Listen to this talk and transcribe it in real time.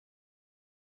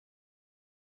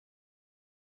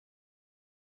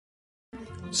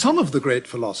Some of the great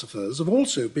philosophers have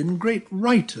also been great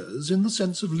writers in the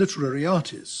sense of literary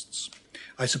artists.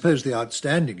 I suppose the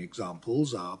outstanding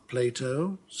examples are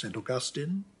Plato, St.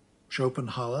 Augustine,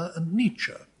 Schopenhauer and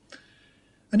Nietzsche.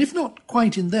 And if not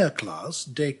quite in their class,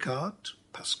 Descartes,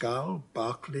 Pascal,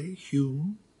 Berkeley,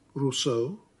 Hume,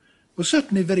 Rousseau were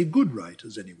certainly very good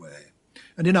writers anyway.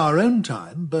 And in our own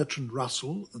time, Bertrand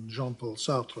Russell and Jean-Paul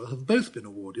Sartre have both been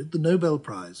awarded the Nobel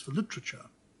Prize for Literature.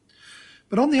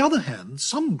 But on the other hand,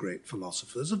 some great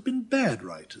philosophers have been bad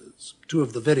writers, two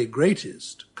of the very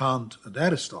greatest, Kant and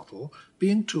Aristotle,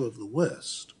 being two of the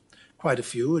worst. Quite a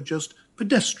few are just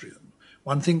pedestrian.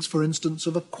 One thinks, for instance,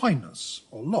 of Aquinas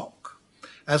or Locke.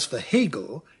 As for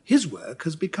Hegel, his work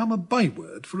has become a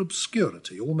byword for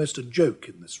obscurity, almost a joke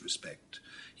in this respect.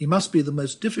 He must be the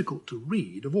most difficult to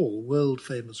read of all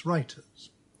world-famous writers.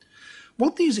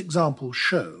 What these examples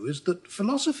show is that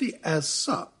philosophy as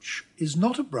such is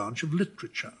not a branch of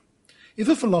literature. If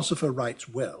a philosopher writes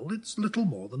well, it's little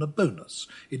more than a bonus.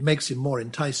 It makes him more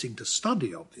enticing to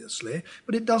study, obviously,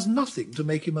 but it does nothing to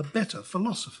make him a better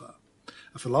philosopher.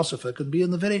 A philosopher can be in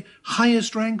the very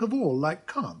highest rank of all,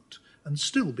 like Kant, and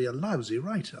still be a lousy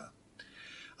writer.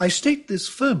 I state this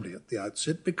firmly at the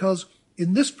outset because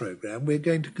in this programme we're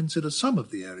going to consider some of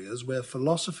the areas where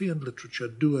philosophy and literature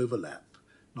do overlap,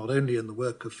 not only in the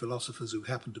work of philosophers who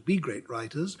happen to be great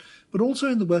writers, but also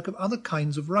in the work of other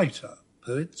kinds of writer,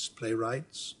 poets,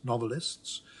 playwrights,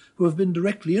 novelists, who have been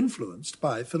directly influenced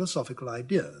by philosophical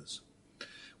ideas.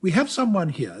 We have someone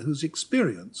here whose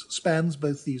experience spans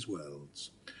both these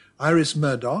worlds. Iris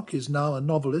Murdoch is now a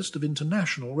novelist of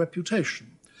international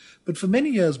reputation, but for many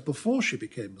years before she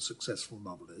became a successful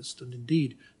novelist, and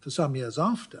indeed for some years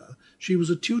after, she was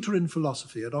a tutor in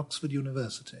philosophy at Oxford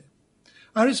University.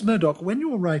 Iris Murdoch, when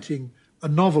you're writing a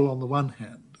novel on the one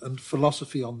hand and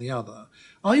philosophy on the other,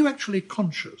 are you actually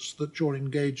conscious that you're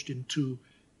engaged in two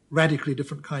radically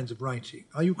different kinds of writing?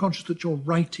 Are you conscious that you're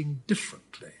writing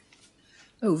differently?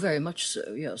 Oh, very much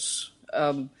so, yes.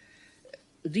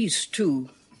 These two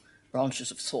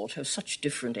branches of thought have such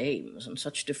different aims and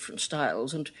such different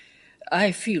styles, and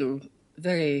I feel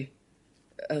very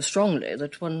strongly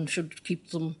that one should keep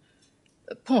them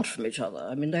apart from each other.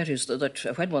 I mean, that is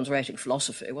that when one's writing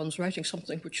philosophy, one's writing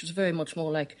something which is very much more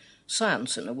like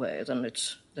science in a way than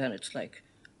it's like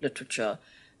literature.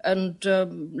 And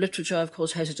literature, of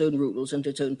course, has its own rules and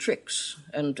its own tricks,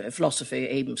 and philosophy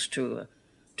aims to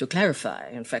clarify.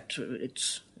 In fact,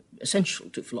 it's essential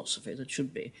to philosophy that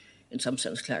should be, in some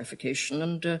sense, clarification,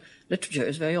 and literature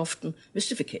is very often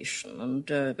mystification. And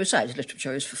besides,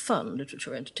 literature is for fun,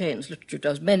 literature entertains, literature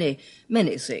does many,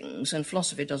 many things, and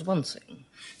philosophy does one thing.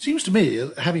 It seems to me,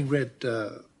 having read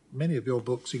many of your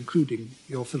books, including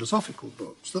your philosophical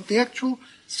books, that the actual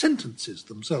sentences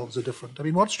themselves are different. I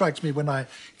mean, what strikes me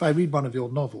if I read one of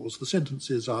your novels, the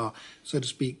sentences are, so to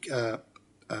speak,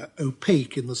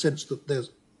 opaque in the sense that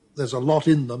there's a lot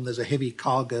in them. There's a heavy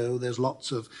cargo. There's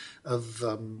lots of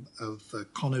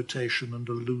connotation and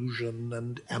allusion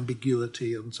and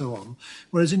ambiguity and so on.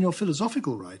 Whereas in your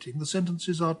philosophical writing, the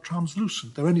sentences are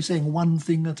translucent. They're only saying one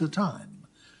thing at a time.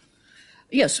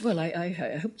 Yes, well,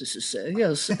 I hope this is so,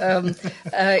 yes.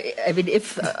 I mean,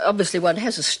 if obviously one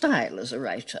has a style as a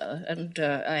writer, and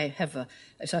I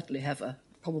certainly have a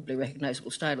probably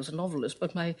recognizable style as a novelist,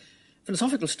 but my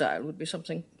philosophical style would be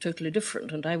something totally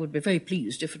different, and I would be very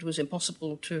pleased if it was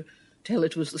impossible to tell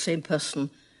it was the same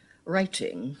person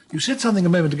writing. You said something a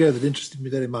moment ago that interested me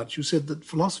very much. You said that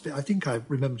philosophy, I think I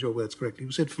remembered your words correctly,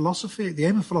 you said philosophy, the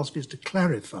aim of philosophy is to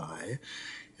clarify,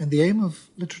 and the aim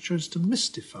of literature is to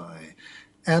mystify.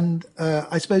 And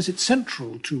I suppose it's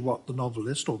central to what the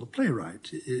novelist or the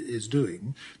playwright is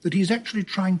doing, that he's actually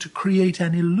trying to create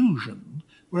an illusion,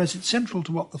 whereas it's central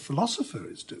to what the philosopher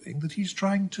is doing, that he's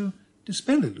trying to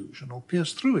dispel illusion or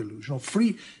pierce through illusion or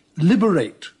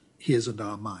liberate his and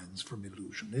our minds from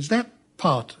illusion. Is that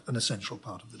an essential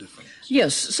part of the difference?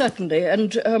 Yes, certainly.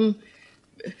 And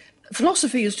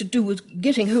philosophy is to do with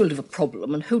getting hold of a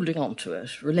problem and holding on to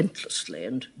it relentlessly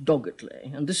and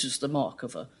doggedly. And this is the mark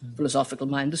of a philosophical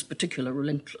mind, this particular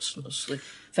relentlessness, the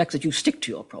fact that you stick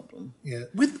to your problem. Yeah.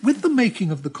 With the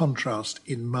making of the contrast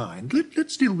in mind,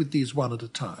 let's deal with these one at a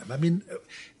time. I mean,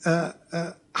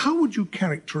 how would you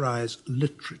characterize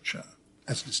literature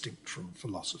as distinct from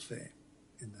philosophy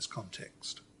in this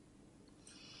context?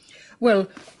 Well,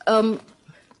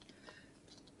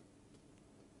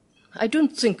 I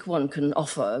don't think one can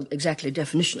offer exactly a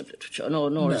definition of literature,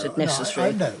 nor is it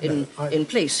necessary in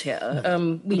place here.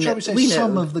 We know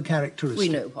some of the characteristics. We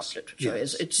know what literature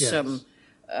is.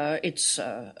 It's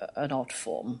an art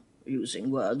form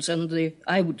using words, and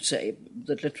I would say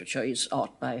that literature is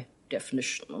art by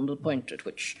definition, and the point at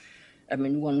which I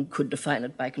mean, one could define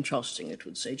it by contrasting it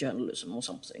with, say, journalism or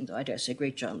something, though I dare say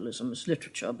great journalism is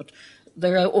literature, but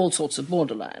there are all sorts of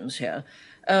borderlines here.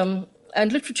 And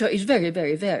literature is very,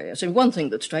 very various. And one thing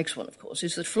that strikes one, of course,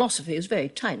 is that philosophy is very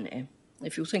tiny.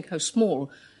 If you think how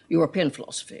small European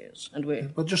philosophy is.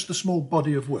 But just the small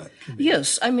body of work.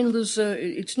 Yes, I mean,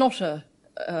 it's not a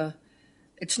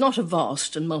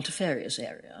vast and multifarious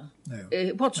area.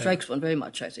 No. What strikes one very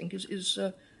much, I think, is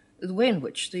the way in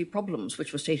which the problems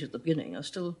which were stated at the beginning are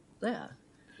still there,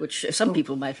 which some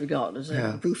people might regard as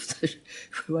a proof that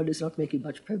one is not making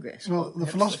much progress. Well, the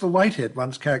philosopher Whitehead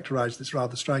once characterised this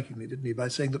rather strikingly, didn't he, by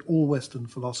saying that all Western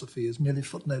philosophy is merely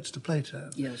footnotes to Plato.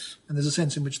 Yes. And there's a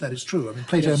sense in which that is true. I mean,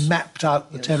 Plato mapped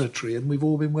out the territory, and we've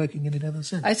all been working in it ever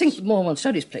since. I think the more one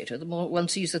studies Plato, the more one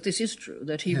sees that this is true,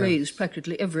 that he raised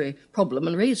practically every problem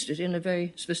and raised it in a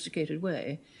very sophisticated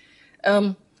way.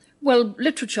 Well,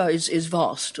 literature is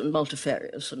vast and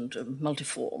multifarious and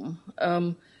multiform.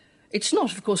 It's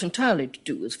not, of course, entirely to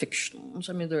do with fictions.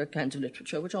 I mean, there are kinds of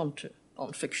literature which aren't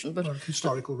fiction, but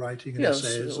historical writing and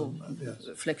essays,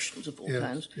 reflections of all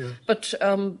kinds. Yes. But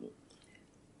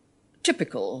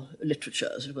typical literature,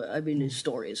 as it were, I mean, is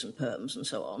stories and poems and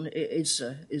so on, is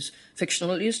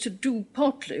fictional. It is to do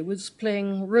partly with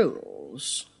playing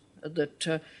roles.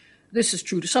 That this is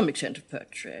true to some extent of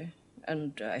poetry,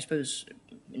 and I suppose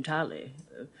entirely,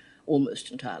 almost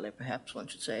entirely, perhaps one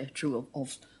should say, true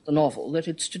of the novel, that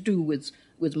it's to do with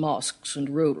masks and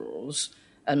roles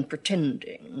and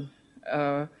pretending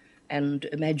and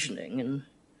imagining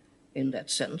in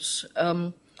that sense,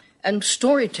 and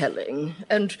storytelling.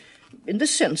 And in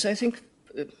this sense, I think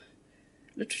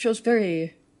literature is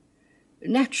very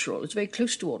natural. It's very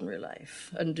close to ordinary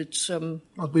life, and it's.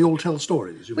 We all tell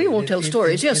stories. We all tell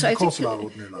stories. Yes, I think. Of our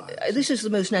ordinary lives. This is the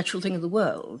most natural thing in the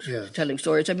world. Yes. Telling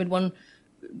stories. I mean, one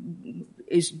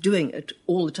is doing it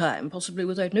all the time, possibly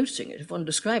without noticing it. If one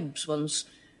describes one's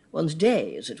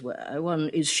day, as it were, one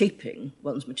is shaping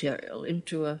one's material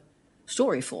into a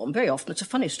story form. Very often, it's a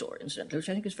funny story, incidentally, which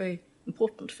I think is a very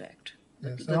important fact.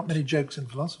 Yes, there aren't many jokes in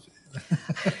philosophy.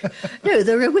 No,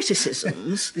 there are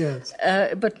witticisms, yes,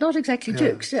 but not exactly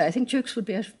jokes. Yeah, I think jokes would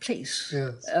be out of place.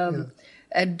 Yes,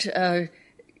 and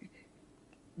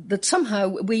that somehow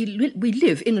we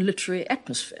live in a literary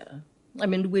atmosphere. I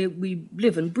mean, we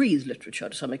live and breathe literature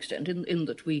to some extent, in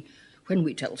that when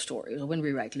we tell stories or when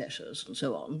we write letters and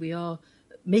so on, we are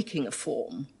making a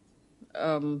form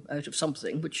out of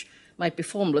something which might be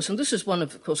formless. And this is one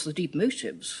of course, the deep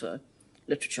motives for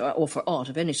literature or for art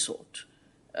of any sort.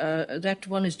 That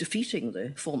one is defeating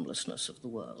the formlessness of the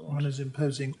world. One is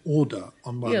imposing order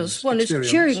on one's Yes, one is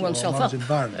cheering oneself up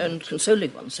environment. And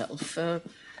consoling oneself,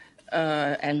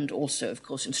 and also, of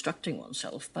course, instructing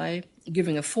oneself by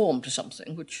giving a form to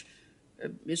something which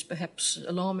is perhaps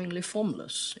alarmingly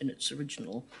formless in its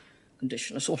original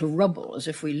condition, a sort of rubble, as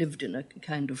if we lived in a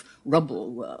kind of rubble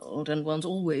world, and one's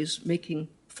always making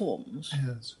forms.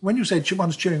 Yes. When you say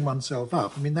one's cheering oneself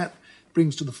up, I mean, that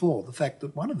brings to the fore the fact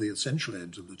that one of the essential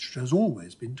aims of literature has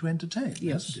always been to entertain,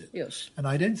 hasn't it? Yes. And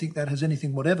I don't think that has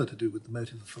anything whatever to do with the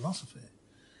motive of philosophy.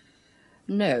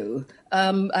 No.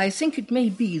 I think it may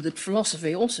be that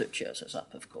philosophy also cheers us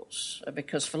up, of course,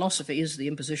 because philosophy is the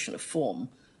imposition of form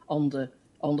on the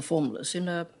formless in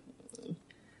a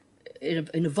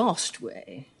vast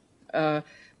way.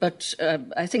 But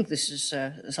I think this is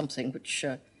something which,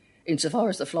 insofar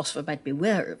as the philosopher might be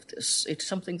aware of this, it's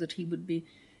something that he would be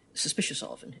suspicious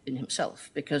of in himself,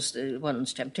 because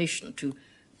one's temptation to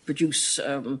produce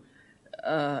a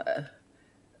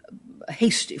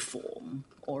hasty form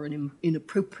or an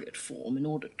inappropriate form in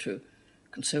order to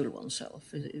console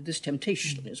oneself. This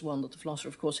temptation is one that the philosopher,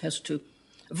 of course, has to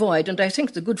avoid, and I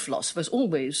think the good philosopher is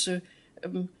always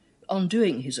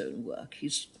undoing his own work.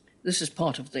 This is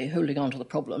part of the holding on to the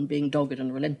problem, being dogged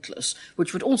and relentless,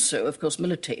 which would also, of course,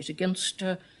 militate against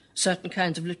certain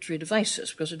kinds of literary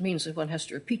devices, because it means that one has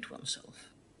to repeat oneself,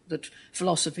 that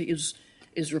philosophy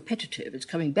is repetitive, it's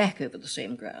coming back over the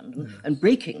same ground and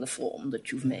breaking the form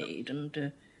that you've made.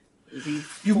 And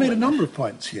you've made a number of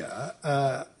points here,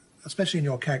 especially in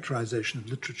your characterization of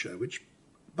literature, which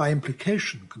by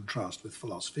implication contrast with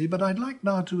philosophy, but I'd like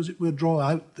now to, as it were, draw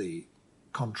out the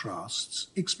contrasts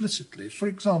explicitly. For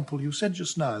example, you said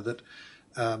just now that,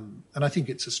 and I think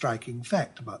it's a striking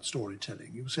fact about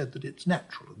storytelling, you said that it's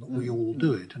natural and that we all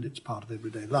do it and it's part of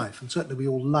everyday life, and certainly we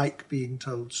all like being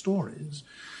told stories.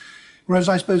 Whereas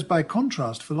I suppose by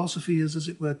contrast, philosophy is, as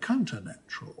it were,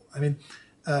 counter-natural. I mean,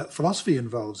 philosophy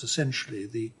involves essentially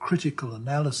the critical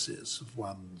analysis of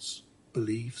one's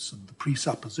beliefs and the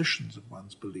presuppositions of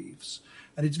one's beliefs.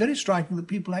 And it's very striking that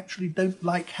people actually don't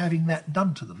like having that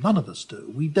done to them. None of us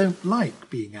do. We don't like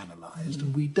being analysed,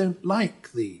 and we don't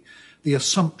like the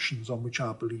assumptions on which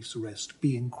our beliefs rest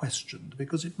being questioned,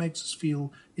 because it makes us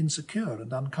feel insecure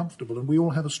and uncomfortable, and we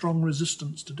all have a strong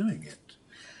resistance to doing it.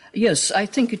 Yes, I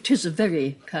think it is a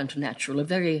very counternatural, a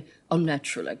very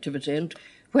unnatural activity. And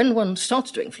when one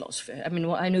starts doing philosophy, I mean,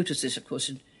 I notice this, of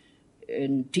course,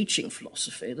 in teaching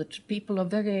philosophy, that people are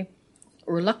very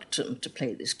reluctant to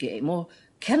play this game, or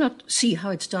cannot see how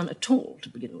it's done at all to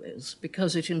begin with,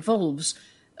 because it involves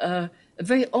a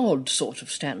very odd sort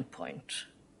of standpoint.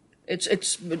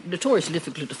 It's notoriously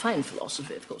difficult to define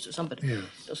philosophy, of course. If somebody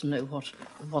doesn't know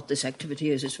what this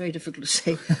activity is, it's very difficult to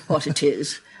say what it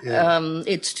is.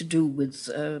 It's to do with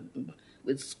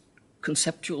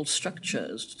conceptual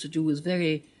structures, to do with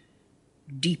very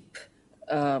deep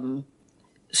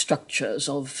structures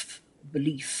of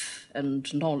belief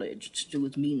and knowledge, to do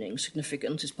with meaning,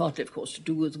 significance. It's partly, of course, to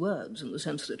do with words, in the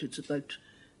sense that it's about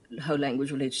how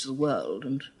language relates to the world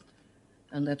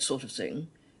and that sort of thing.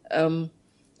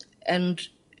 And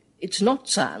it's not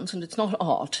science, and it's not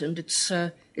art, and it's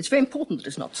very important that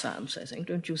it's not science, I think,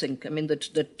 don't you think? I mean,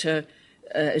 that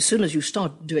as soon as you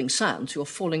start doing science, you're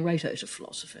falling right out of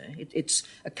philosophy. It's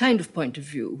a kind of point of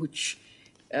view which,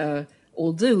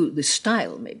 although the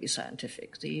style may be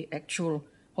scientific, the actual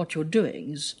what you're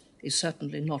doing is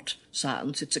certainly not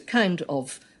science. It's a kind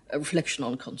of a reflection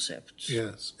on concepts.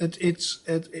 Yes,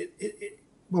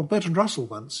 well, Bertrand Russell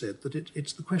once said that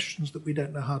it's the questions that we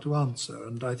don't know how to answer,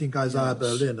 and I think Isaiah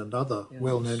Berlin and other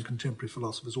well-known contemporary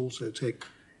philosophers also take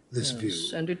this view.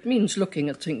 And it means looking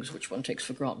at things which one takes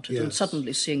for granted and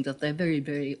suddenly seeing that they're very,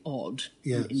 very odd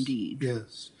indeed.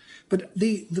 Yes. But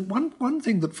the one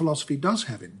thing that philosophy does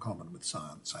have in common with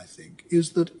science, I think,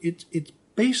 is that it's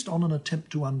based on an attempt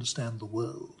to understand the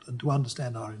world and to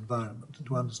understand our environment and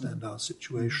to understand our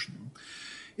situation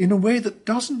in a way that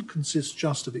doesn't consist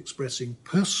just of expressing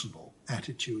personal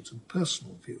attitudes and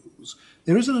personal views.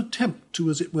 There is an attempt to,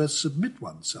 as it were, submit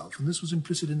oneself, and this was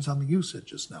implicit in something you said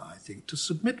just now, I think, to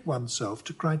submit oneself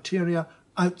to criteria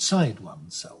outside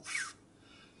oneself.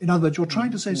 In other words, you're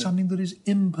trying to say something that is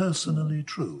impersonally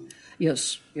true.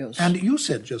 Yes. And you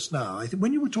said just now, I think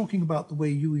when you were talking about the way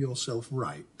you yourself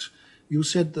write, you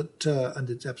said that, and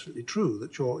it's absolutely true,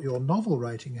 that your novel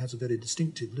writing has a very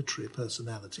distinctive literary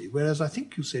personality, whereas I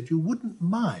think you said you wouldn't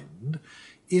mind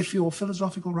if your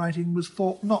philosophical writing was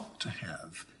thought not to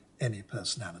have any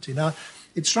personality. Now,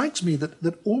 it strikes me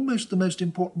that almost the most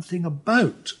important thing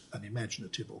about an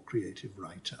imaginative or creative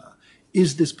writer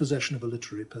is this possession of a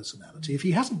literary personality. If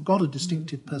he hasn't got a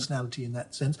distinctive personality in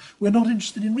that sense, we're not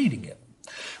interested in reading it.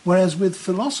 Whereas with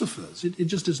philosophers, it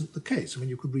just isn't the case. I mean,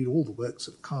 you could read all the works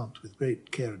of Kant with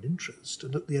great care and interest,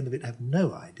 and at the end of it have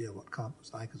no idea what Kant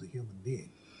was like as a human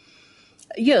being.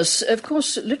 Yes, of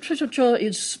course, literature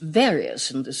is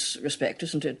various in this respect,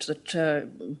 isn't it? That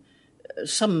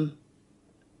some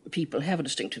people have a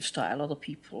distinctive style, other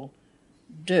people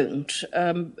don't.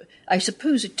 I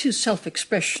suppose it is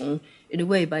self-expression in a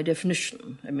way by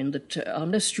definition. I mean, that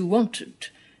unless you wanted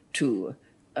to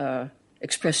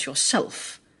express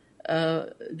yourself,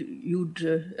 if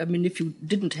you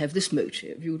didn't have this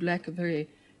motive, you'd lack a very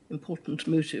important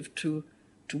motive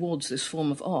towards this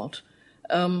form of art.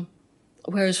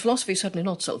 Whereas philosophy is certainly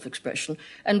not self-expression.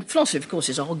 And philosophy, of course,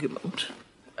 is argument.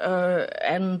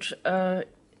 And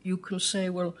you can say,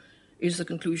 well, is the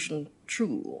conclusion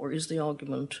true, or is the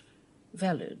argument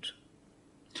valid?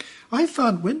 I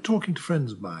found, when talking to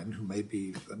friends of mine who may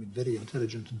be, very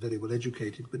intelligent and very well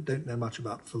educated but don't know much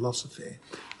about philosophy,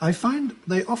 I find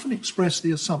they often express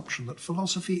the assumption that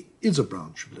philosophy is a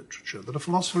branch of literature, that a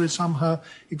philosopher is somehow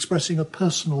expressing a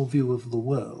personal view of the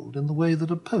world in the way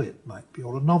that a poet might be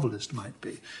or a novelist might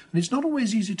be. And it's not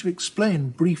always easy to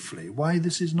explain briefly why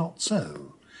this is not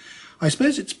so. I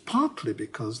suppose it's partly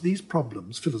because these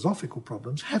problems, philosophical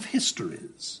problems, have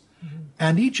histories.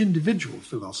 And each individual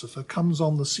philosopher comes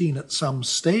on the scene at some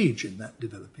stage in that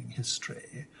developing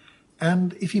history.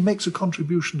 And if he makes a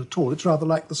contribution at all, it's rather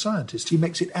like the scientist. He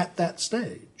makes it at that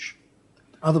stage.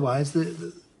 Otherwise,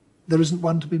 there isn't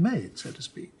one to be made, so to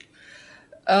speak.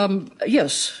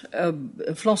 Yes,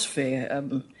 philosophy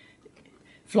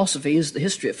is the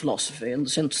history of philosophy in the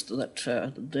sense that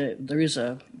there is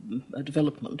a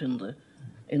development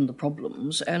in the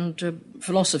problems, and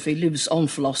philosophy lives on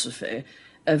philosophy.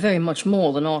 Very much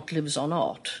more than art lives on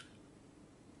art.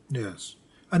 Yes.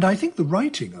 And I think the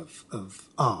writing of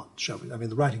art,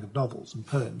 the writing of novels and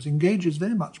poems, engages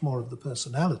very much more of the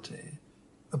personality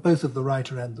both of the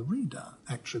writer and the reader,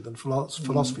 actually, than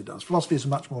philosophy does. Philosophy is a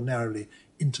much more narrowly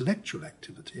intellectual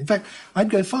activity. In fact, I'd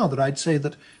go farther. I'd say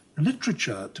that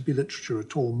literature, to be literature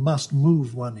at all, must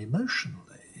move one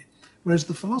emotionally, whereas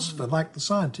the philosopher, like the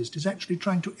scientist, is actually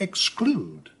trying to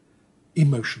exclude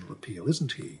emotional appeal,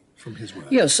 isn't he, from his work?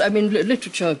 Yes, I mean,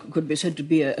 literature could be said to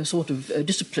be a sort of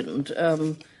disciplined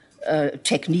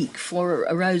technique for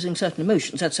arousing certain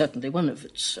emotions. That's certainly one of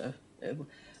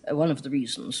the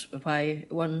reasons why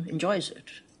one enjoys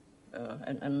it,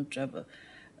 and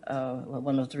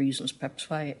one of the reasons perhaps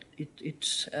why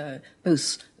it's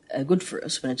both good for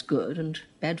us when it's good and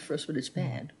bad for us when it's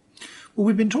bad. Well,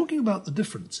 we've been talking about the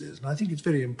differences, and I think it's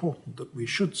very important that we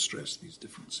should stress these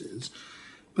differences.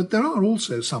 But there are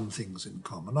also some things in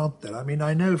common, aren't there? I mean,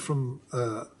 I know from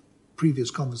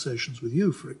previous conversations with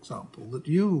you, for example, that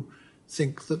you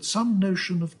think that some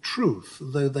notion of truth,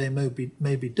 though they may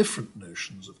be different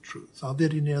notions of truth, are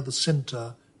very near the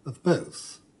centre of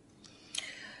both.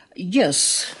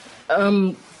 Yes.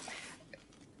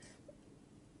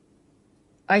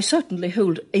 I certainly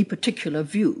hold a particular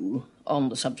view on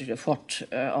the subject of what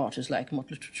art is like and what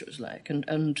literature is like,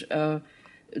 and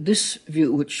this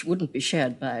view, which wouldn't be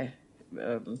shared by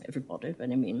everybody by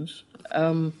any means,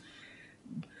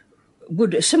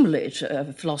 would assimilate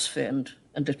philosophy and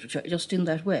literature just in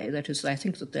that way. That is, I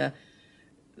think that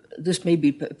this may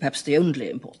be perhaps the only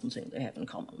important thing they have in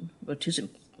common, but it is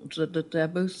important that they're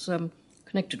both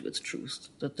connected with truth,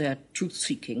 that they're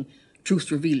truth-seeking,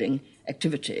 truth-revealing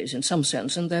activities in some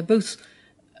sense, and they're both,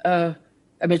 I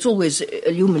mean, it's always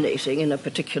illuminating in a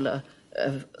particular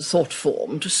thought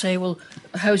form to say, well,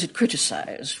 how is it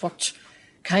criticized? What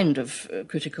kind of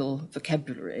critical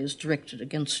vocabulary is directed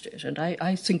against it? And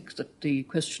I think that the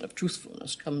question of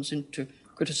truthfulness comes into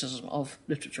criticism of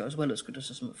literature as well as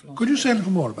criticism of philosophy. Could you say a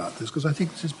little more about this? Because I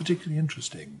think this is particularly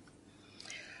interesting.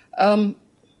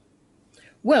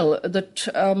 Well, that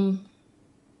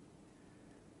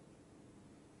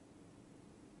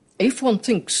if one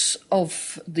thinks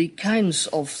of the kinds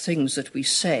of things that we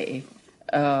say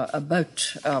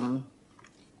about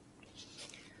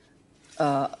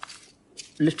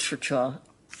literature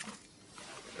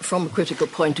from a critical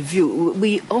point of view,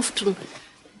 we often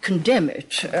condemn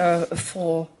it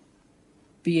for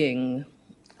being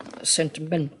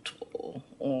sentimental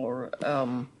or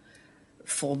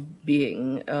for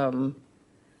being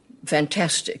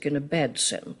fantastic in a bad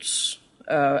sense.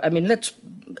 I mean, let's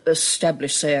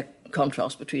establish, say, a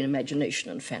contrast between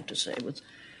imagination and fantasy, with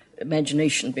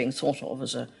imagination being thought of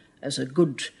as a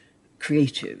good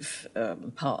creative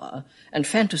power, and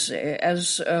fantasy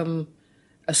as a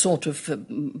sort of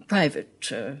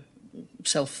private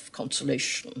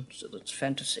self-consolation, so that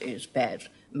fantasy is bad,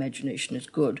 imagination is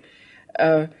good.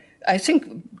 I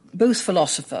think both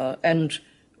philosopher and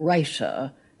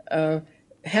writer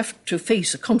have to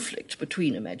face a conflict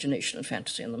between imagination and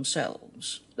fantasy in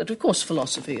themselves. That, of course,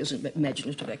 philosophy is an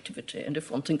imaginative activity, and if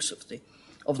one thinks of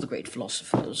the great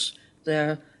philosophers,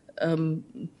 they're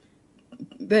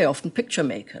very often picture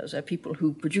makers. They're people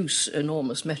who produce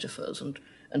enormous metaphors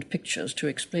and pictures to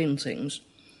explain things.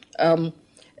 And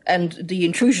the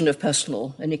intrusion of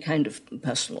any kind of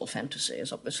personal fantasy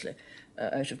is obviously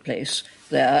out of place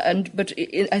there. But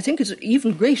I think it's an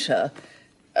even greater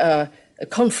a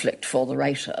conflict for the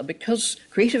writer, because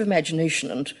creative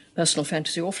imagination and personal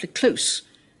fantasy are awfully close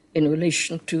in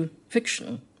relation to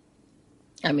fiction.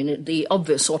 I mean, the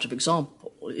obvious sort of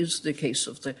example is the case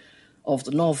of the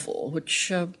novel,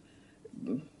 the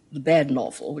bad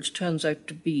novel, which turns out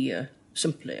to be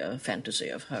simply a fantasy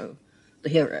of how the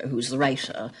hero, who's the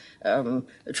writer,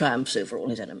 triumphs over all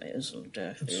his enemies and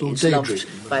is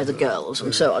loved by the girls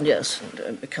and so on, yes,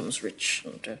 and becomes rich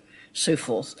and so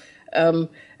forth.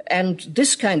 And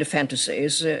this kind of fantasy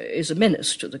is a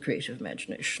menace to the creative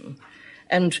imagination.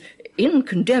 And in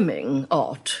condemning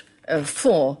art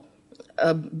for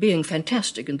being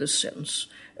fantastic in this sense,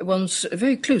 one's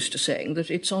very close to saying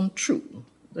that it's untrue,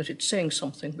 that it's saying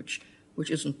something which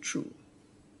isn't true.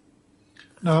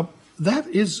 Now,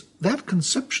 that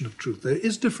conception of truth, though,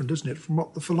 is different, isn't it, from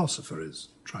what the philosopher is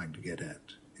trying to get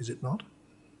at, is it not?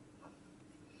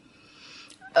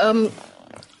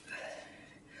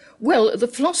 Well, the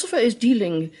philosopher is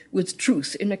dealing with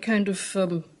truth in a kind of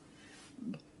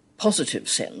positive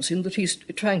sense, in that he's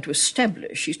trying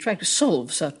to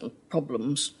solve certain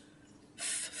problems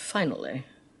finally.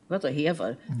 Whether he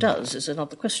ever does is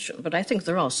another question, but I think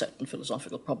there are certain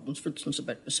philosophical problems, for instance,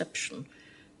 about perception,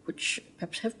 which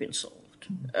perhaps have been solved.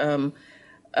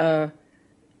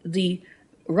 The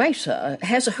writer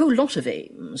has a whole lot of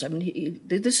aims. I mean,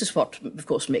 this is what, of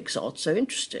course, makes art so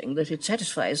interesting, that it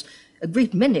satisfies a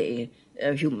great many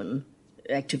human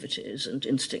activities and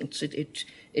instincts. It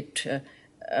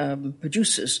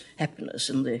produces happiness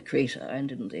in the creator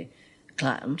and in the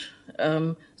client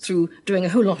through doing a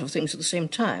whole lot of things at the same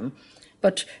time.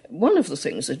 But one of the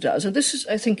things it does, and this is,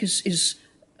 I think, is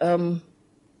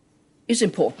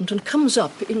important and comes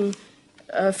up in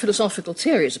philosophical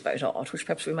theories about art, which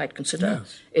perhaps we might consider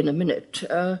in a minute.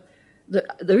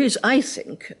 There is, I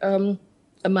think, a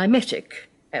mimetic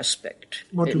aspect.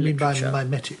 What do you mean by literature.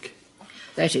 mimetic?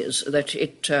 That is, that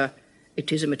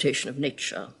it is imitation of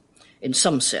nature, in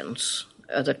some sense,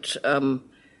 that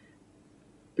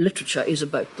literature is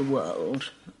about the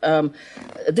world.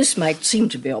 This might seem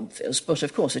to be obvious, but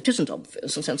of course it isn't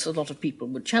obvious, in the sense that a lot of people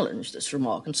would challenge this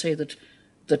remark and say that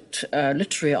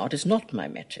literary art is not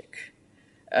mimetic.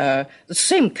 The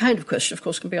same kind of question, of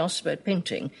course, can be asked about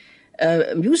painting.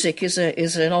 Music is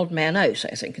an odd man out,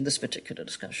 I think, in this particular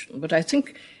discussion. But I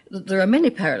think that there are many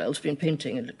parallels between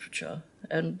painting and literature,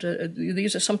 and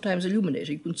these are sometimes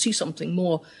illuminating. You can see something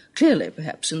more clearly,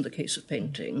 perhaps, in the case of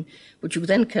painting, which you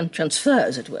then can transfer,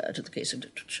 as it were, to the case of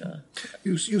literature.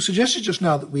 You suggested just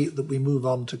now that we move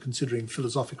on to considering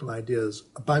philosophical ideas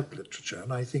about literature,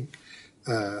 and I think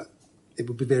it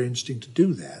would be very interesting to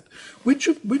do that. Which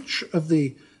of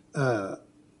the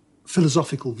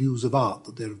philosophical views of art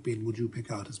that there have been would you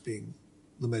pick out as being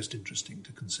the most interesting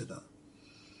to consider?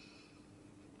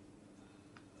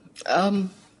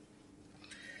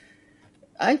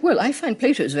 I find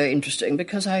Plato's very interesting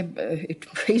because it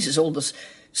raises all the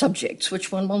subjects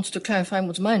which one wants to clarify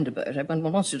one's mind about when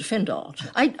one wants to defend art.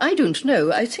 I don't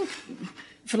know. I think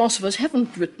philosophers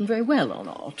haven't written very well on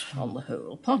art on the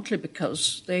whole, partly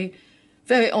because they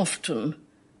very often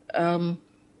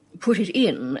put it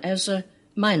in as a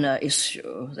minor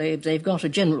issue. They've got a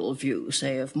general view,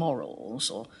 say, of morals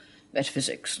or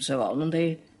metaphysics and so on, and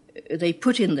they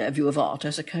put in their view of art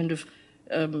as a kind of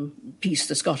piece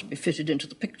that's got to be fitted into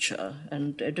the picture,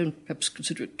 and I don't perhaps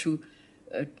consider it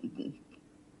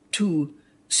too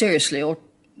seriously or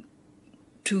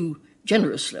too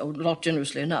generously, or not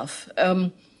generously enough.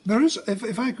 There is,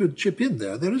 if I could chip in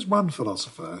there is one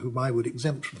philosopher whom I would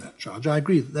exempt from that charge. I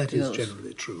agree that is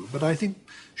generally true, but I think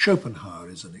Schopenhauer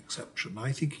is an exception.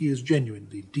 I think he is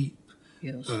genuinely deep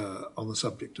on the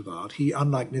subject of art. He,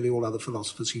 unlike nearly all other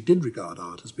philosophers, he did regard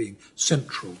art as being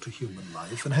central to human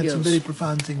life and had some very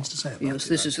profound things to say about it. Yes,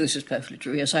 this is perfectly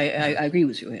true. Yes, I agree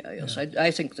with you here. Yes, I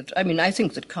think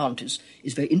that Kant is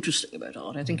very interesting about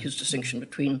art. I think his distinction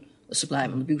between the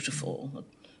sublime and the beautiful. The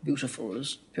beautiful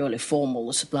is purely formal.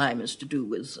 The sublime is to do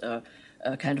with a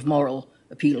kind of moral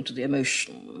appeal to the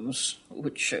emotions,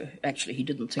 which actually he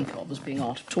didn't think of as being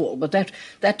art at all. But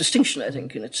that distinction, I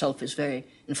think, in itself is very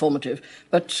informative.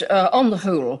 But on the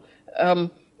whole,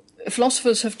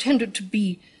 philosophers have tended to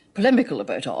be polemical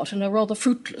about art in a rather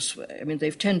fruitless way. I mean,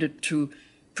 they've tended to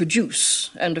produce,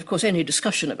 and of course any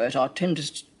discussion about art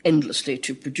tends endlessly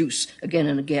to produce again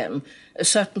and again a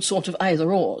certain sort of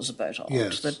either-ors about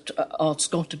art, that art's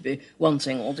got to be one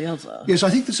thing or the other. Yes, I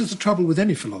think this is the trouble with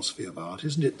any philosophy of art,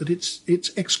 isn't it, that it's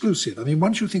exclusive. I mean,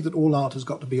 once you think that all art has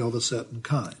got to be of a certain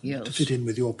kind to fit in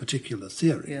with your particular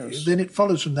theory, then it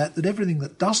follows from that everything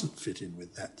that doesn't fit in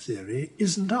with that theory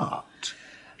isn't art.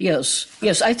 Yes.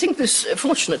 I think this,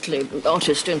 fortunately,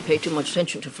 artists don't pay too much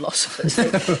attention to philosophers.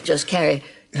 They just carry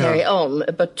on.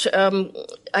 But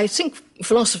I think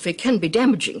philosophy can be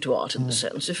damaging to art in the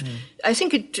sense. I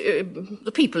think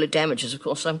the people it damages, of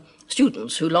course, are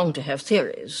students who long to have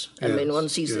theories. I mean, one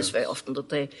sees this very often,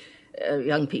 that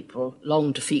young people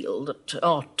long to feel that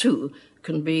art, too,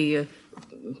 can be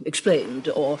explained,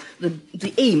 or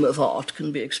the aim of art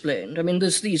can be explained. I mean,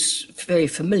 there's these very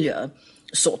familiar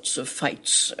sorts of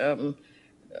fights, or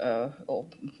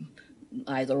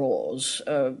either-ors,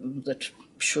 that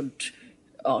should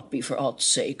art be for art's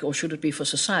sake, or should it be for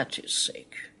society's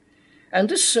sake? And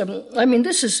this,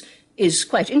 this is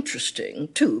quite interesting,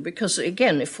 too, because,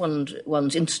 again, if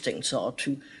one's instincts are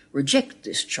to reject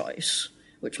this choice,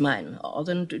 which mine are,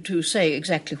 then to say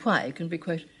exactly why can be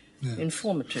quite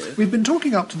informative. We've been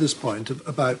talking up to this point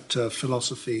about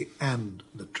philosophy and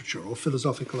literature, or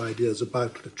philosophical ideas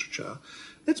about literature.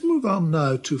 Let's move on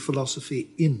now to philosophy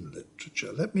in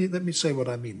literature. Let me say what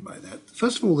I mean by that.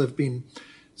 First of all, there have been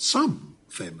some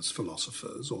famous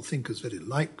philosophers, or thinkers very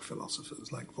like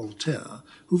philosophers, like Voltaire,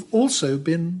 who've also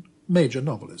been major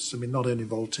novelists. I mean, not only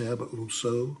Voltaire, but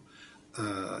Rousseau,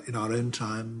 in our own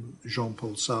time,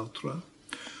 Jean-Paul Sartre.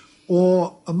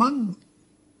 Or among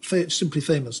simply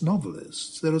famous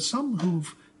novelists, there are some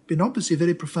who've been obviously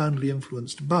very profoundly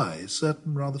influenced by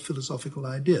certain rather philosophical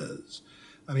ideas.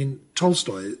 I mean,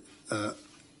 Tolstoy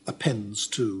appends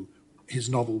to his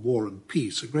novel War and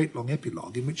Peace, a great long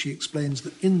epilogue in which he explains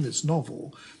that in this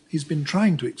novel he's been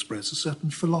trying to express a certain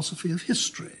philosophy of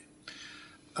history.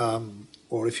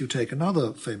 Or if you take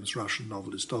another famous Russian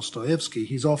novelist, Dostoevsky,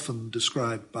 he's often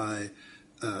described by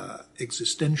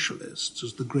existentialists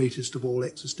as the greatest of all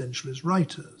existentialist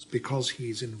writers because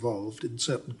he's involved in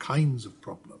certain kinds of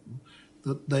problem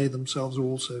that they themselves are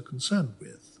also concerned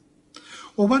with.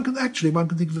 Or one can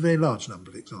think of a very large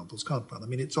number of examples, can't one? I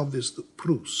mean, it's obvious that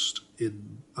Proust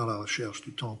in À la recherche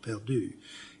du temps perdu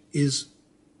is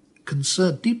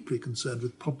deeply concerned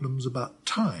with problems about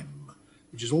time,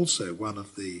 which is also one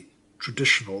of the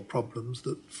traditional problems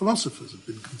that philosophers have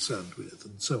been concerned with,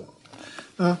 and so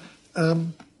on.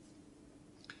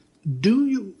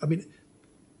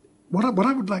 What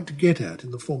I would like to get at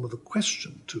in the form of a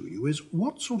question to you is,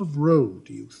 what sort of role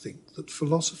do you think that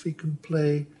philosophy can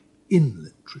play in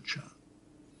literature?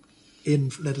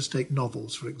 Let us take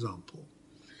novels, for example.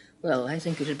 Well, I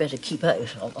think it had better keep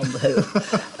out on the whole.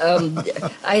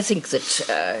 I think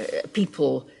that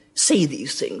people say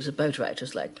these things about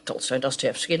writers like Tolstoy and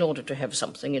Dostoevsky in order to have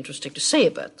something interesting to say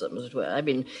about them, as it were. I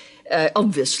mean,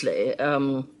 obviously,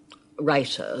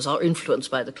 writers are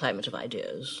influenced by the climate of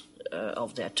ideas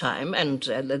of their time, and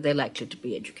they're likely to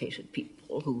be educated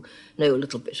people who know a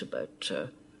little bit about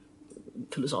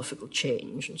philosophical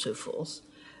change and so forth.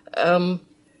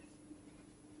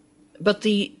 But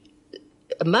the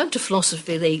amount of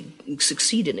philosophy they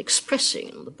succeed in expressing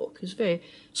in the book is very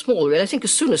small, really. I think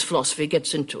as soon as philosophy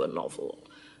gets into a novel,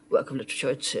 work of literature,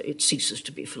 it ceases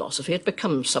to be philosophy. It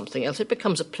becomes something else. It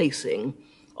becomes a plaything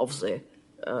of the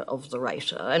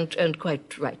writer, and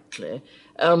quite rightly.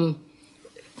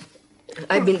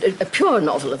 I mean, a pure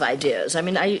novel of ideas. I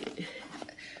mean, I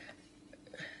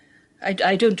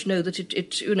don't know that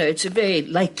it's very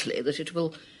likely that it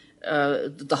will.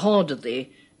 The harder the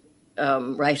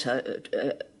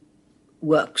writer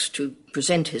works to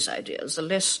present his ideas, the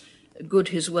less good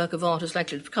his work of art is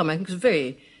likely to become. I think it's a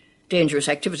very dangerous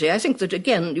activity. I think that,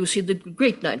 again, you see the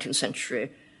great 19th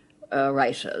century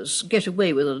writers get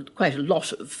away with quite a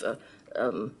lot of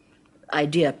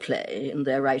idea play in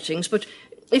their writings, but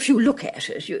if you look at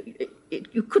it,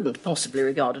 you couldn't possibly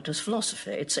regard it as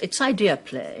philosophy. It's idea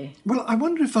play. Well, I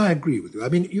wonder if I agree with you. I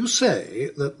mean, you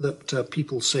say that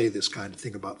people say this kind of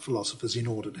thing about philosophers in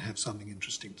order to have something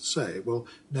interesting to say. Well,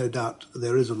 no doubt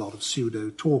there is a lot of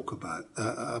pseudo-talk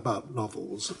about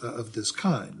novels of this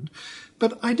kind.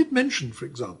 But I did mention, for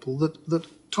example, that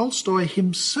Tolstoy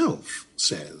himself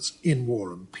says in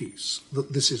War and Peace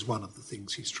that this is one of the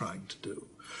things he's trying to do.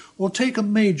 Or take a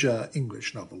major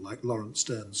English novel like Laurence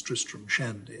Sterne's Tristram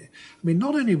Shandy. I mean,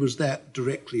 not only was that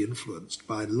directly influenced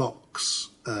by Locke's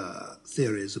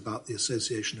theories about the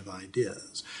association of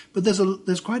ideas, but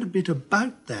there's quite a bit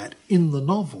about that in the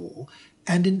novel,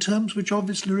 and in terms which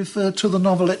obviously refer to the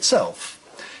novel itself.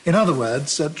 In other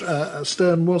words,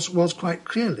 Sterne was quite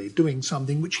clearly doing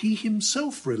something which he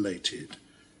himself related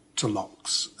to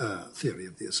Locke's theory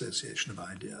of the association of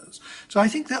ideas. So I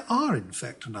think there are, in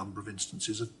fact, a number of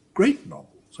instances of great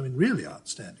novels, I mean, really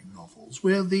outstanding novels,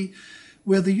 where the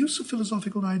use of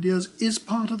philosophical ideas is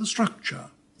part of the structure,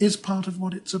 is part of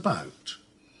what it's about.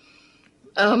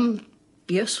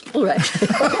 Yes, all right.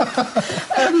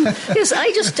 Yes,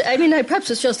 perhaps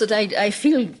it's just that I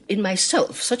feel in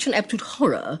myself such an absolute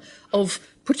horror of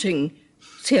putting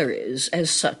theories as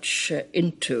such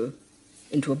into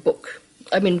a book.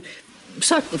 I mean,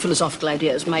 certain philosophical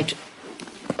ideas might...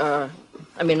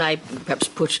 I perhaps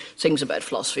put things about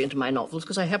philosophy into my novels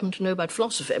because I happen to know about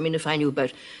philosophy. I mean, if I knew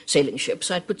about sailing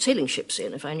ships, I'd put sailing ships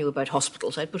in. If I knew about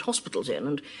hospitals, I'd put hospitals in.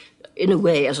 And in a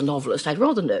way, as a novelist, I'd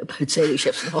rather know about sailing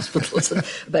ships and hospitals than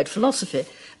about philosophy.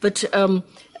 But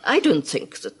I don't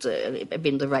think that,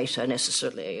 the writer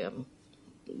necessarily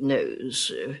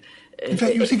knows... in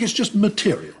fact, you think it's just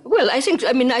material? Well, I think,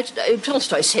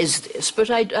 Tolstoy says this, but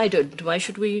I don't. Why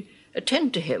should we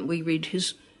attend to him? We read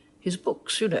his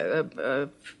books,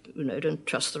 don't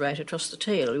trust the writer, trust the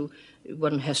tale.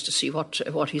 One has to see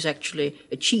what he's actually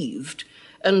achieved.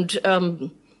 And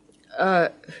I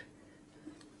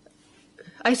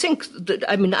think that,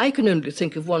 I can only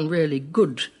think of one really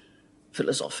good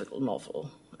philosophical novel,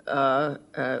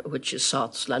 which is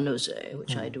Sartre's La Nausée,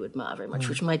 which I do admire very much,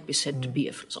 which might be said to be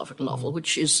a philosophical novel,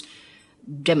 which is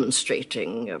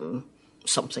demonstrating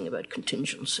something about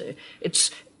contingency.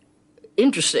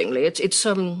 Interestingly, it's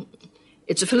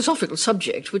a philosophical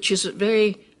subject which is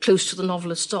very close to the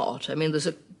novelist's art. I mean, there's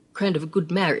a kind of a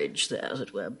good marriage there, as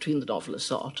it were, between the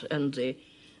novelist's art and the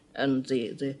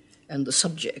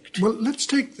subject. Well, let's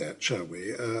take that, shall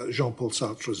we? Jean-Paul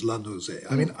Sartre's La Nausée.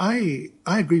 I mean, I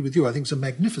agree with you. I think it's a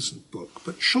magnificent book,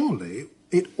 but surely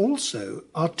it also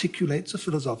articulates a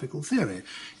philosophical theory.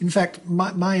 In fact,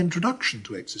 my introduction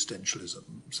to existentialism,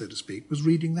 so to speak, was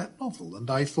reading that novel,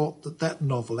 and I thought that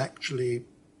novel actually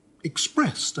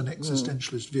expressed an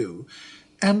existentialist view,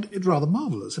 and it's rather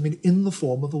marvellous. I mean, in the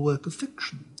form of a work of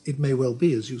fiction. It may well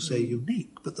be, as you say,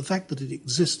 unique, but the fact that it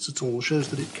exists at all shows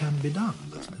that it can be done,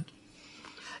 doesn't it?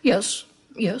 Yes.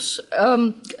 Yes.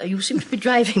 You seem to be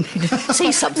driving me to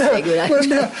say something.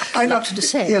 I know. To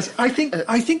say. Yes, I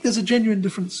think there's a genuine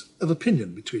difference of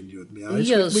opinion between you and me,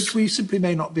 yes. which we simply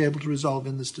may not be able to resolve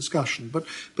in this discussion. But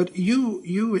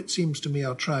you, it seems to me,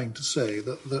 are trying to say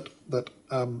that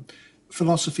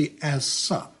philosophy as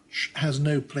such has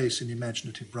no place in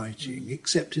imaginative writing,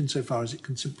 except insofar as it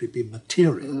can simply be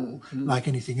material, like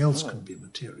anything else can be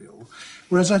material.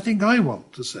 Whereas I think I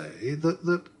want to say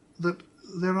that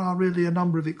there are really a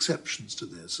number of exceptions to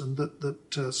this, and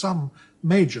that some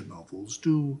major novels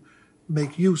do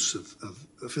make use of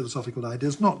philosophical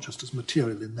ideas, not just as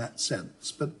material in that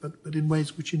sense, but in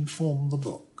ways which inform the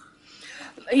book.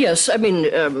 Yes, I mean,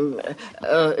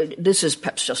 this is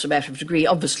perhaps just a matter of degree.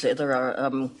 Obviously, there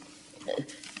are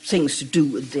things to do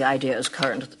with the ideas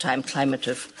current at the time,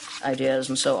 climative ideas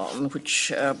and so on,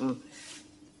 which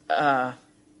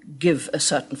give a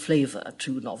certain flavour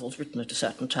to novels written at a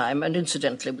certain time, and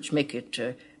incidentally, which make it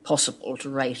possible to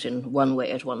write in one way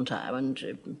at one time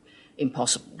and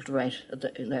impossible to write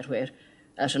in that way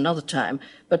at another time.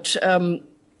 But I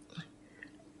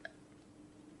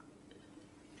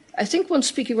think one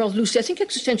speaking rather loosely, I think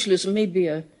existentialism may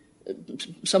be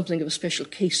something of a special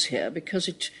case here, because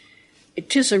it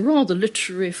is a rather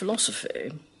literary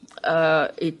philosophy.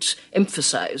 It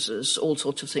emphasizes all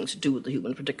sorts of things to do with the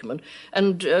human predicament.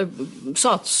 And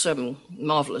Sartre's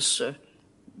marvellous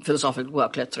philosophical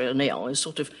work, L'Être et le Néant, is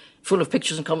sort of full of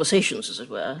pictures and conversations, as it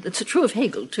were. It's true of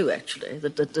Hegel, too, actually,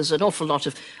 that there's an awful lot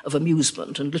of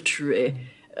amusement and literary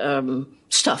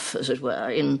stuff, as it were,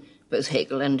 in both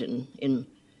Hegel and in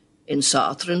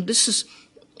Sartre. And this is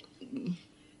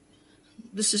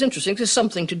interesting. This has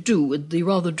something to do with the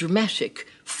rather dramatic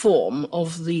form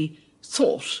of the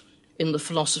thought in the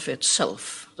philosophy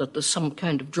itself, that there's some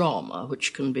kind of drama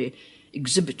which can be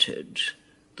exhibited.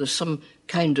 There's some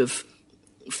kind of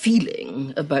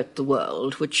feeling about the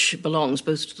world which belongs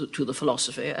both to the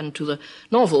philosophy and to the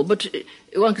novel. But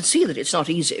one can see that it's not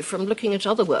easy from looking at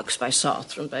other works by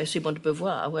Sartre and by Simone de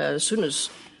Beauvoir, where as soon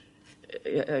as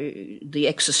the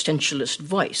existentialist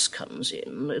voice comes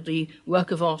in, the work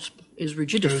of art is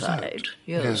rigidified.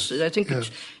 Yes. I think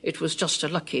it was just a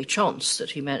lucky chance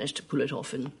that he managed to pull it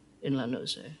off in La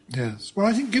Nausée. Yes. Well,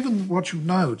 I think given what you've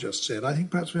now just said, I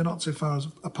think perhaps we're not so far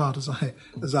apart as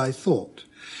I thought.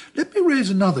 Let me raise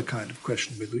another kind of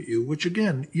question with you, which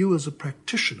again, you as a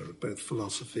practitioner of both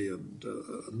philosophy and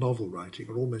novel writing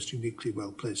are almost uniquely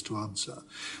well placed to answer.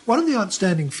 One of the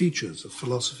outstanding features of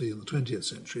philosophy in the 20th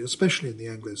century, especially in the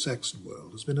Anglo-Saxon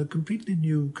world, has been a completely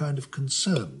new kind of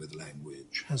concern with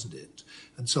language, hasn't it?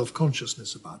 And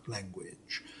self-consciousness about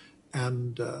language.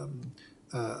 And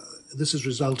this has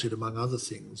resulted, among other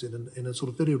things, in a sort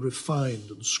of very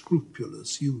refined and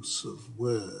scrupulous use of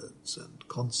words and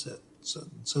concepts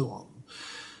and so on.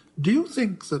 Do you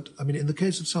think that, I mean, in the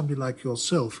case of somebody like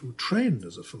yourself who trained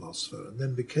as a philosopher and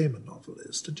then became a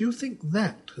novelist, do you think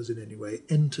that has in any way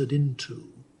entered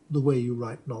into the way you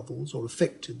write novels or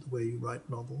affected the way you write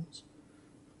novels?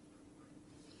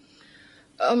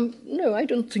 No, I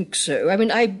don't think so. I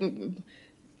mean, I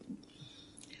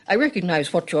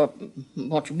recognise what you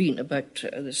mean about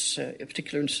this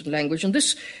particular interest in language, and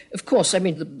this, of course, I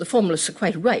mean, the formalists are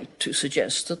quite right to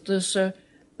suggest that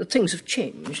that things have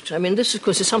changed. I mean, this, of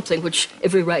course, is something which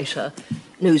every writer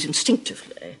knows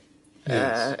instinctively.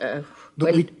 Yes.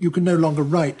 You can no longer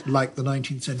write like the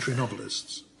 19th century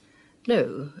novelists.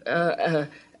 No.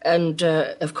 And,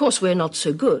 of course, we're not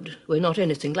so good. We're not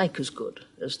anything like as good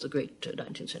as the great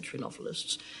 19th century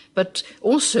novelists. But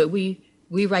also we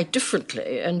write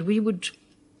differently, and we would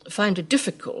find it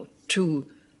difficult to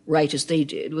write as they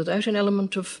did without an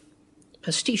element of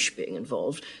pastiche being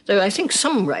involved, though I think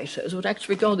some writers would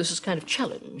actually regard this as kind of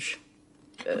challenge.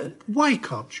 Why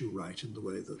can't you write in the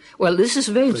way that... Well, this is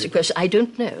a very interesting question. I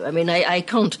don't know. I mean, I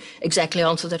can't exactly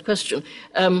answer that question.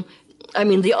 I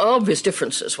mean, the obvious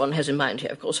differences one has in mind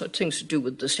here, of course, are things to do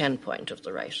with the standpoint of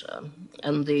the writer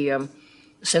and the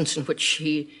sense in which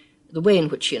the way in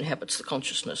which he inhabits the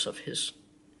consciousness of his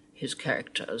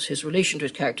characters, his relation to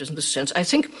his characters in this sense. I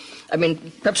think, I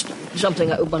mean, perhaps something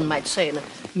one might say in a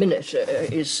minute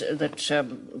is that,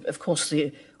 of course,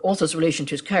 the author's relation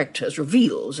to his characters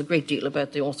reveals a great deal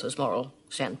about the author's moral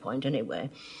standpoint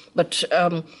anyway. But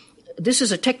this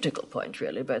is a technical point,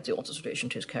 really, about the author's relation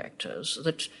to his characters,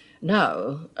 that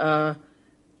now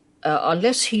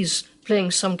unless he's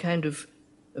playing some kind of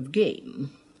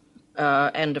game.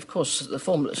 And of course, the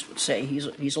formalist would say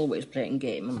he's always playing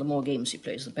game, and the more games he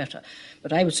plays, the better.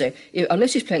 But I would say,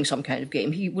 unless he's playing some kind of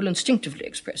game, he will instinctively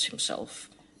express himself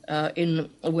in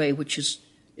a way which is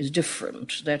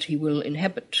different, that he will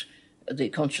inhabit the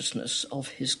consciousness of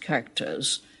his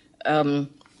characters in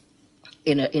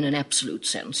an absolute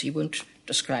sense. He won't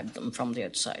describe them from the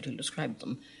outside. He'll describe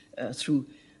them through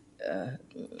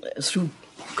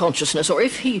consciousness, or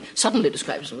if he suddenly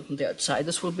describes them from the outside,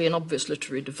 this will be an obvious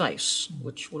literary device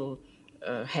which will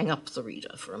hang up the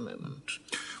reader for a moment.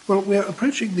 Well, we're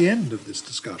approaching the end of this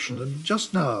discussion, and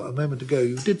just now, a moment ago,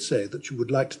 you did say that you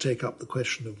would like to take up the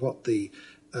question of what the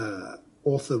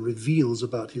author reveals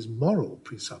about his moral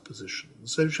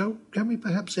presuppositions. So can we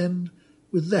perhaps end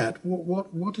with that?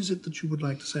 What is it that you would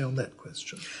like to say on that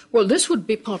question? Well, this would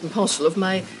be part and parcel of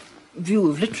my view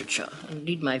of literature, and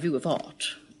indeed my view of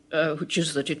art, which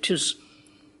is that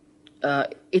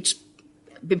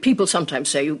people sometimes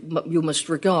say you must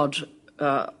regard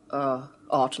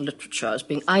art and literature as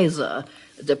being either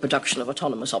the production of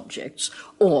autonomous objects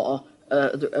or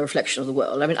a reflection of the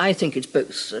world. I mean, I think it's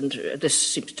both, and this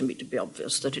seems to me to be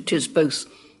obvious, that it is both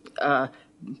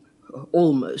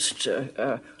almost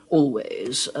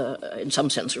always, in some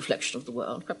sense, a reflection of the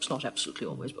world, perhaps not absolutely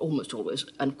always, but almost always,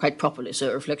 and quite properly so,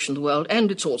 a reflection of the world,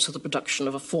 and it's also the production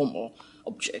of a formal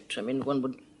object. I mean,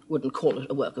 one wouldn't call it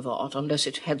a work of art unless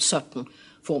it had certain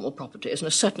formal properties and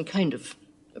a certain kind of,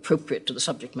 appropriate to the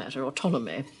subject matter,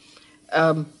 autonomy.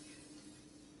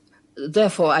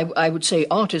 Therefore, I would say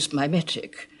art is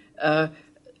mimetic.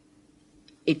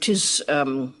 It is,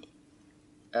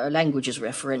 language is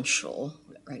referential.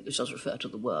 Language does refer to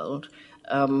the world.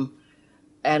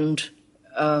 And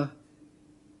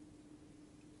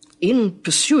in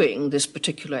pursuing this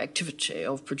particular activity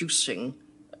of producing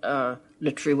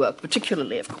literary work,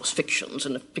 particularly, of course, fictions,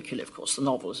 and particularly, of course, the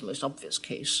novel is the most obvious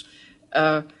case,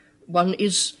 one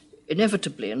is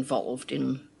inevitably involved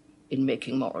in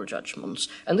making moral judgments.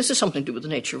 And this is something to do with the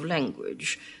nature of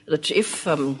language, that if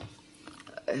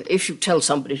you tell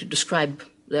somebody to describe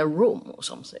their room or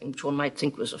something, which one might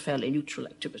think was a fairly neutral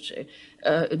activity,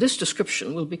 this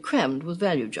description will be crammed with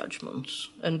value judgments.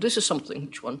 And this is something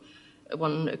which one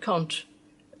can't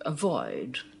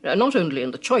avoid, not only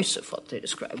in the choice of what they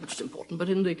describe, which is important, but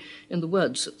in the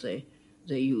words that they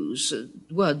use.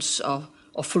 Words are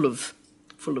full of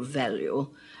value.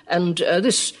 And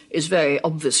this is very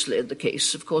obviously the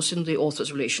case, of course, in the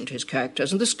author's relation to his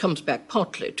characters. And this comes back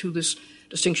partly to this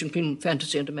distinction between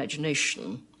fantasy and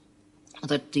imagination,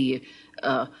 that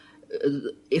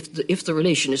if the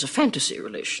relation is a fantasy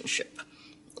relationship,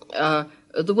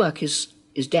 the work is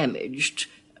damaged,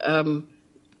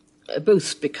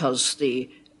 both because the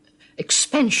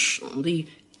expansion, the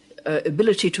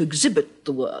ability to exhibit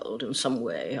the world in some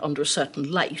way under a certain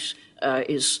light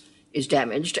is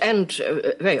damaged, and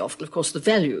very often, of course, the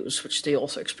values which the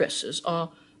author expresses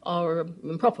are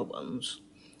improper ones.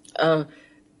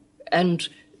 And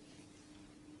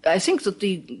I think that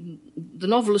the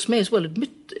novelist may as well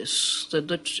admit this,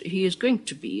 that he is going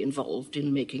to be involved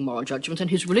in making moral judgments,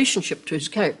 and his relationship to his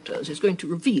characters is going to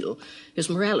reveal his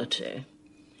morality.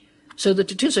 So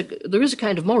that there is a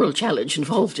kind of moral challenge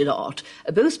involved in art,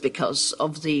 both because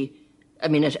of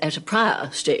at a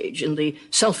prior stage, in the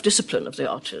self-discipline of the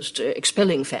artist,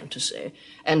 expelling fantasy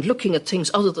and looking at things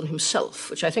other than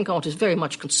himself, which I think art is very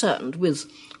much concerned with,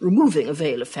 removing a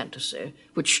veil of fantasy,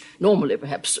 which normally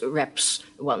perhaps wraps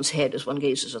one's head as one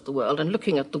gazes at the world, and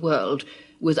looking at the world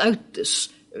without this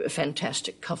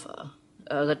fantastic cover,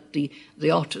 that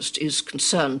the artist is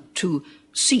concerned to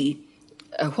see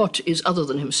what is other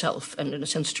than himself, and in a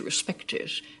sense to respect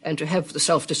it, and to have the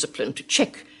self-discipline to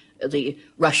check the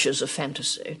rushes of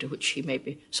fantasy to which he may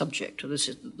be subject. This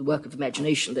is the work of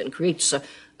imagination then creates a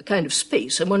kind of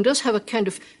space, and one does have a kind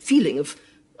of feeling of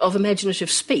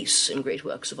imaginative space in great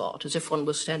works of art, as if one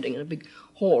was standing in a big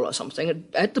hall or something.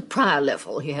 At the prior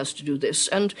level, he has to do this,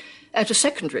 and at a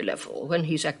secondary level, when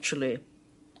he's actually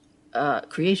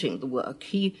creating the work,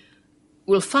 he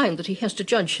will find that he has to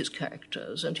judge his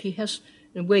characters, and he has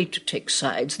a way to take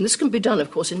sides. And this can be done,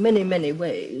 of course, in many, many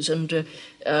ways. And,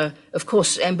 of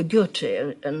course, ambiguity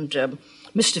and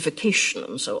mystification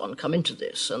and so on come into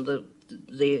this. And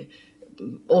the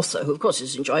author, who, of course,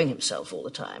 is enjoying himself all the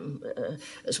time,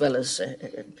 as well as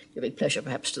giving pleasure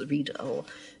perhaps to the reader or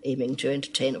aiming to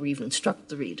entertain or even instruct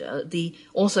the reader, the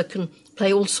author can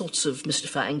play all sorts of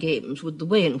mystifying games with the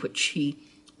way in which he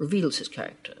reveals his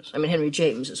characters. I mean, Henry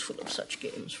James is full of such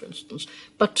games, for instance.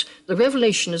 But the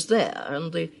revelation is there,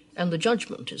 and the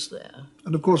judgment is there.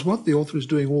 And, of course, what the author is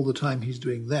doing all the time he's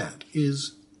doing that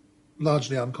is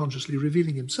largely unconsciously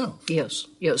revealing himself. Yes,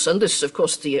 yes, and this, of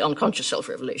course, the unconscious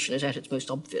self-revelation is at its most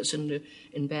obvious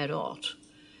in bad art.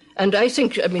 And I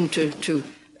think, I mean, to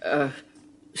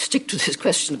stick to this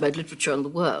question about literature and the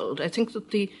world, I think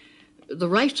that the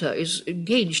writer is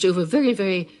engaged over a very,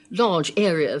 very large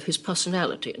area of his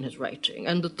personality in his writing,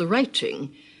 and that the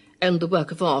writing and the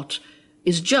work of art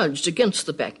is judged against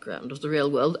the background of the real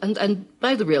world, and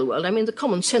by the real world, I mean the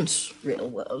common sense real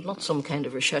world, not some kind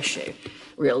of recherche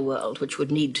real world, which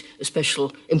would need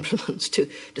special implements to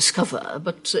discover,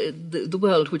 but the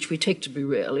world which we take to be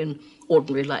real in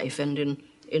ordinary life and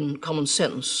in common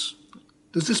sense.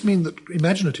 Does this mean that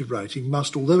imaginative writing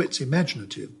must, although it's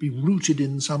imaginative, be rooted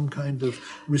in some kind of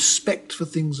respect for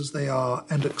things as they are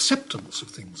and acceptance of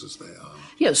things as they are?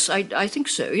 Yes, I think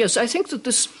so. Yes, I think that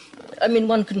this, I mean,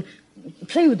 one can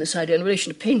play with this idea in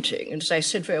relation to painting, and as I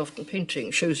said very often,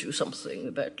 painting shows you something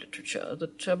about literature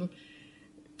that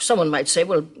someone might say,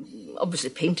 well, obviously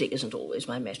painting isn't always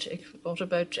mimetic. What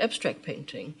about abstract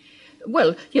painting?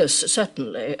 Well, yes,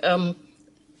 certainly.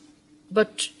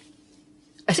 But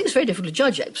I think it's very difficult to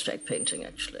judge abstract painting,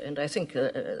 actually, and I think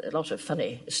a lot of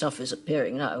funny stuff is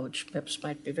appearing now, which perhaps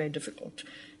might be very difficult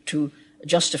to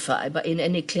justify but in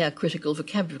any clear critical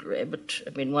vocabulary. But,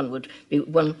 I mean,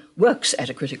 one works at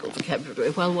a critical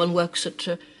vocabulary while one works at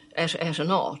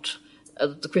an art.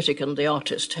 The critic and the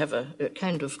artist have a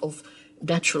kind of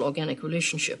natural organic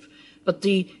relationship. But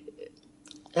the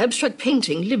abstract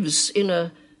painting lives in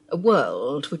a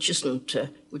world which isn't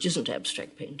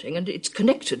abstract painting, and it's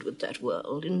connected with that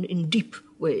world in deep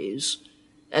ways.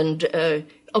 And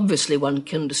obviously one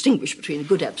can distinguish between a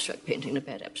good abstract painting and a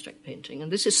bad abstract painting,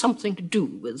 and this is something to do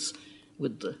with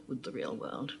the real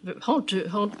world. Hard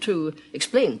to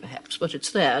explain, perhaps, but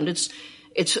it's there, and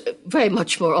it's very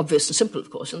much more obvious and simple, of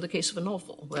course, in the case of a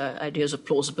novel, where ideas of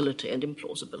plausibility and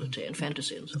implausibility and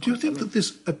fantasy and so on. Do you think that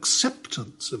this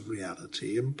acceptance of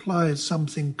reality implies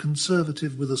something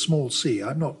conservative with a small c?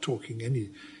 I'm not talking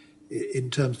in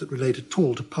terms that relate at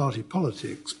all to party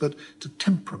politics, but to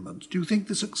temperament. Do you think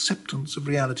this acceptance of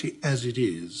reality as it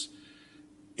is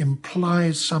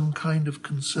implies some kind of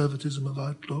conservatism of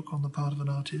outlook on the part of an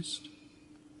artist?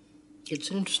 It's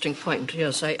an interesting point,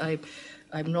 yes.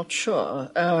 I'm not sure.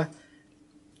 I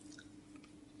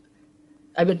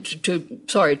mean, to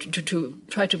try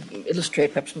to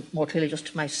illustrate perhaps more clearly just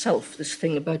to myself this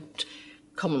thing about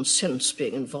common sense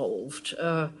being involved.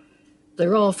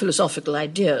 There are philosophical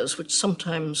ideas which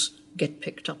sometimes get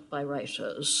picked up by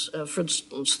writers. For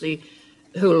instance, the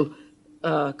whole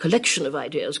collection of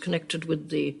ideas connected with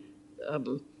the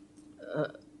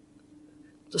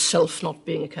self not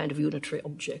being a kind of unitary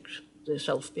object, the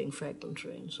self being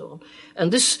fragmentary and so on.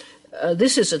 And this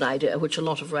is an idea which a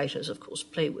lot of writers, of course,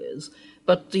 play with,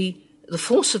 but the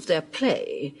force of their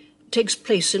play takes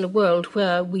place in a world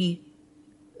where we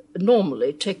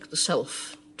normally take the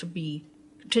self to be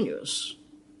continuous.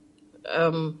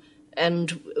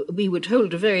 And we would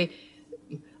hold a very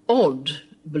odd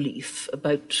belief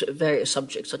about various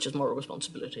subjects, such as moral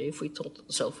responsibility, if we thought that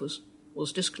the self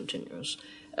was discontinuous.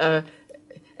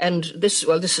 And this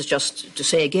is just to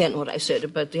say again what I said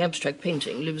about the abstract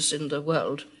painting lives in the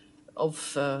world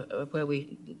of where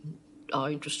we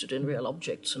are interested in real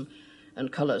objects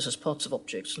and colours as parts of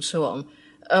objects and so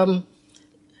on.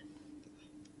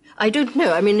 I don't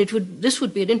know. I mean, this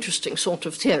would be an interesting sort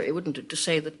of theory, wouldn't it, to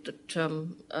say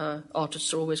that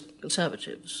artists are always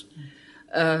conservatives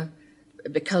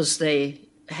because they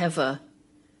have a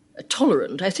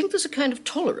tolerant. I think there's a kind of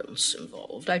tolerance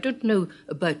involved. I don't know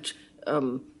about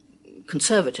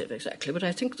conservative exactly, but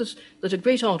I think that a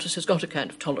great artist has got a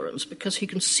kind of tolerance because he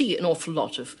can see an awful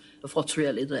lot of what's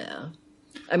really there.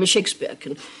 I mean, Shakespeare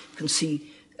can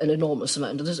see an enormous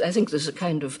amount. I think there's a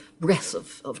kind of breadth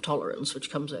of tolerance which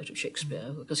comes out of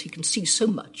Shakespeare because he can see so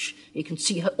much. He can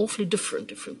see how awfully different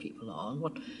people are and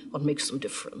what makes them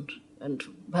different and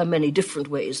how many different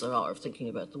ways there are of thinking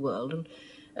about the world.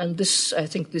 And this, I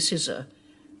think, this is a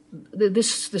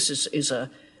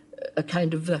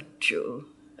kind of virtue.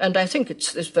 And I think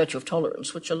it's this virtue of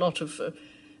tolerance which a lot of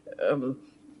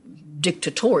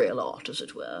dictatorial art, as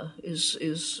it were,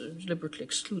 is deliberately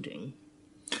excluding.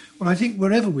 Well, I think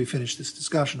wherever we finish this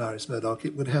discussion, Iris Murdoch,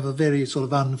 it would have a very sort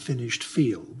of unfinished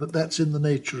feel, but that's in the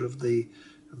nature of the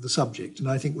subject, and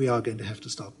I think we are going to have to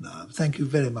stop now. Thank you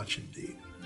very much indeed.